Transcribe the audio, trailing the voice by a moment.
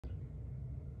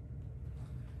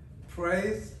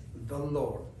Praise the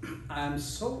Lord. I am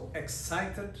so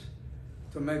excited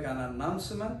to make an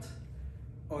announcement.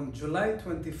 On July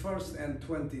 21st and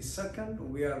 22nd,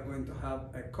 we are going to have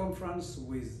a conference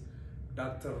with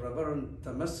Dr. Reverend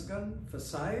Tamasgan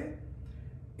Fasai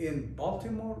in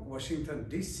Baltimore, Washington,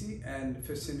 D.C. and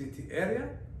vicinity area.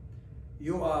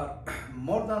 You are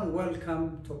more than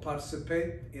welcome to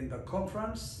participate in the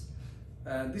conference.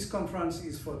 This conference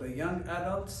is for the young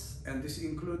adults, and this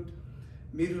includes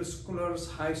middle schoolers,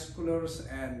 high schoolers,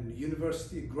 and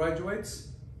university graduates.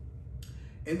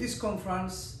 In this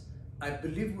conference, I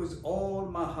believe with all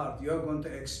my heart, you are going to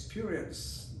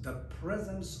experience the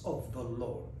presence of the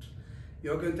Lord.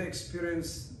 You're going to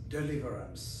experience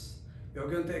deliverance. You're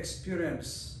going to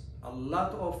experience a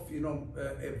lot of,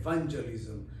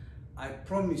 evangelism. I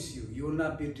promise you, you will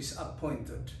not be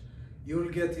disappointed. You will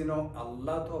get, a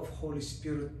lot of Holy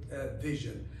Spirit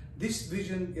vision. This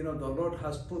vision, the Lord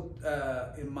has put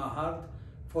in my heart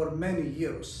for many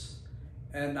years.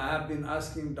 And I have been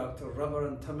asking Dr.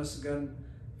 Reverend Tamasgan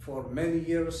for many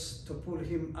years to pull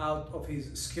him out of his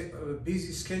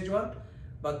busy schedule.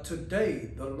 But today,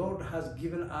 the Lord has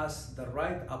given us the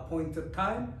right appointed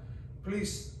time.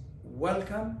 Please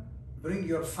welcome, bring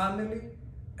your family,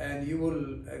 and you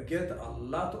will get a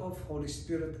lot of Holy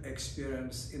Spirit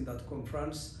experience in that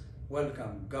conference.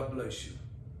 Welcome. God bless you.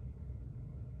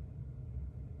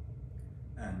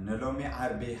 نلومي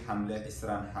عربي حملة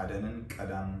إسران حدنن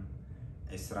قدام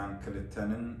إسران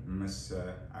كلتنن مس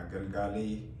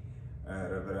أقلقالي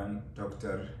ربرن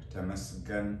دكتور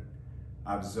تمسجن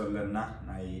أبزولنا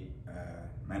ناي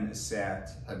من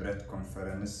الساعات عبرت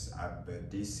كونفرنس أب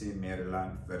دي سي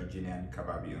ميرلاند فيرجينيان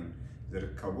كبابيون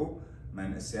ذركبو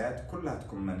من الساعات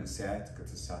كلاتكم من الساعات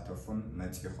كتساتفون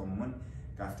متيخمون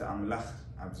كافت أملاخ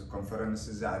أبز كونفرنس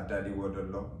زعدالي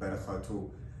ودلو برخاتو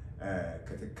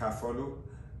كتكافلو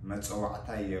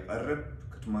متصوعتاي يقرب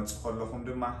كتمتصخلكم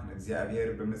دما እግዚአብሔር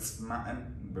በመጽማዕን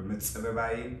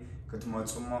በመጽበባይን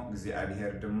ክትመጽሞ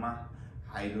እግዚአብሔር ድማ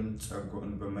ኃይሉን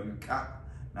ጸጎን በመልቃ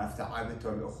ናፍታ ዓብቶ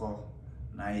ለእኾ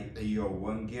ናይ ዕዮ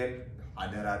ወንጌል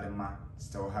አደራ ድማ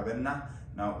ዝተወሃበና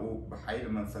ናኡ በኃይል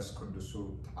መንፈስ ቅዱስ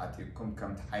ተዓጢኩም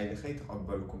ከም ተኃይል ኸይ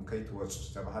ተቀበልኩም ከይ ተወጽ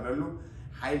ዝተባሃለሉ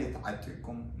ኃይል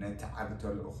ተዓጢኩም ነታ ዓብቶ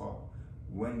ለእኾ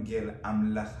ወንጌል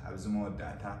አምላኽ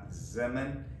አብዝመወዳታ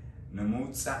ዘመን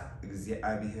نموتسع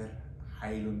እግዚአብሔር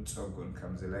ኃይሉን ጸጎን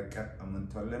ከም ዝለቀ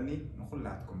አምንቶለኒ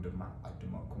ንኹላትኩም ድማ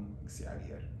አድማኩም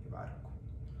እግዚአብሔር ይባርኩ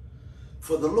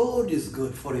For the Lord is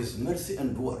good, for his mercy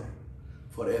endure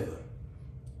forever.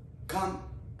 Come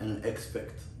and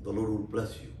expect. The Lord will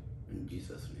bless you in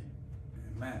Jesus' name.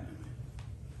 Amen.